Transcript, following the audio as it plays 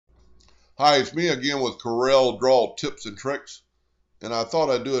Hi, it's me again with Corel Draw Tips and Tricks, and I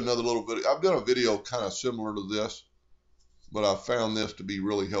thought I'd do another little video. I've done a video kind of similar to this, but I found this to be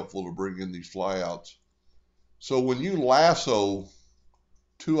really helpful to bring in these flyouts. So when you lasso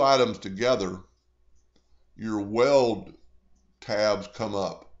two items together, your weld tabs come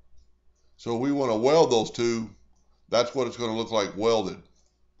up. So we want to weld those two. That's what it's going to look like welded.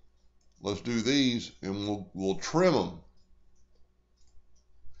 Let's do these, and we'll trim them.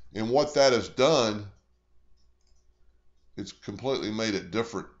 And what that has done, it's completely made it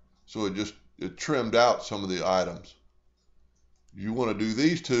different. So it trimmed out some of the items. You want to do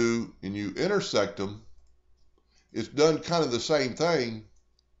these two and you intersect them. It's done kind of the same thing,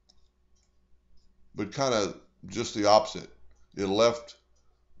 but kind of just the opposite. It left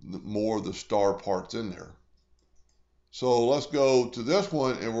more of the star parts in there. So let's go to this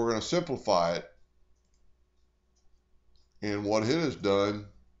one and we're going to simplify it. And what it has done,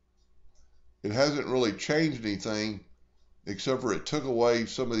 it hasn't really changed anything except for it took away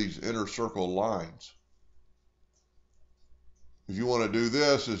some of these inner circle lines. If you want to do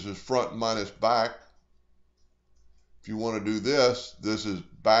this is front minus back. If you want to do this, this is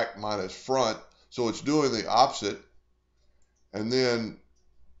back minus front. So it's doing the opposite. And then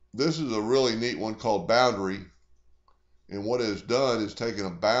this is a really neat one called boundary. And what it has done is taken a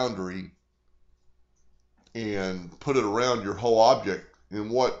boundary and put it around your whole object. And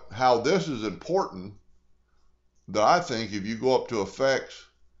how this is important, that I think if you go up to effects,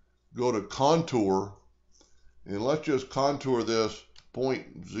 go to contour, and let's just contour this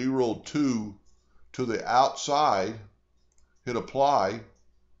 0.02 to the outside, hit apply.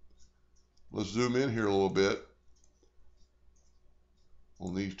 Let's zoom in here a little bit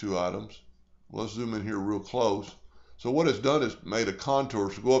on these two items. Let's zoom in here real close. So what it's done is made a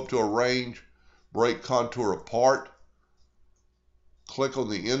contour. So go up to arrange, break contour apart, click on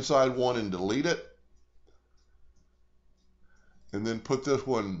the inside one and delete it. And then put this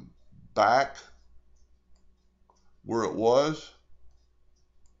one back where it was.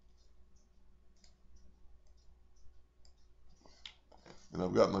 And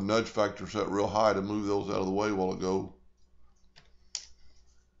I've got my nudge factor set real high to move those out of the way while I go.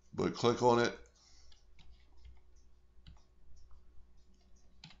 But click on it.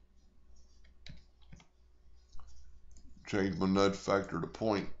 Change my nudge factor to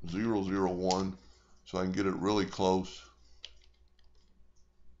 0.001 so I can get it really close.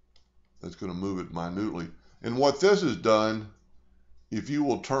 That's going to move it minutely. And what this has done, if you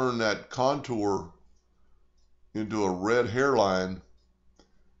will turn that contour into a red hairline,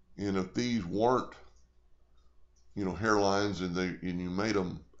 and if these weren't, hairlines, and you made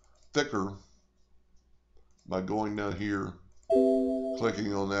them thicker by going down here,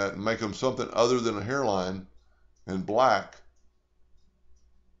 clicking on that, and make them something other than a hairline and black,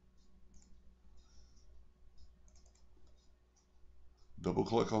 double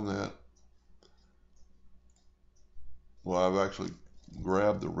click on that. Well, I've actually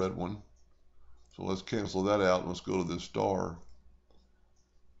grabbed the red one. So let's cancel that out and let's go to this star.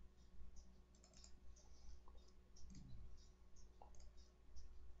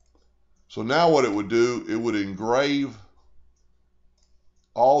 So now what it would do, it would engrave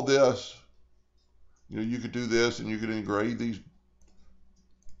all this. You could do this and you could engrave these.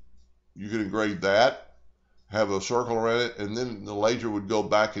 You could engrave that, have a circle around it, and then the laser would go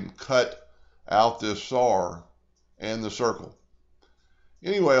back and cut out this star and the circle.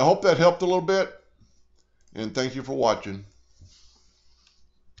 Anyway, I hope that helped a little bit, and thank you for watching.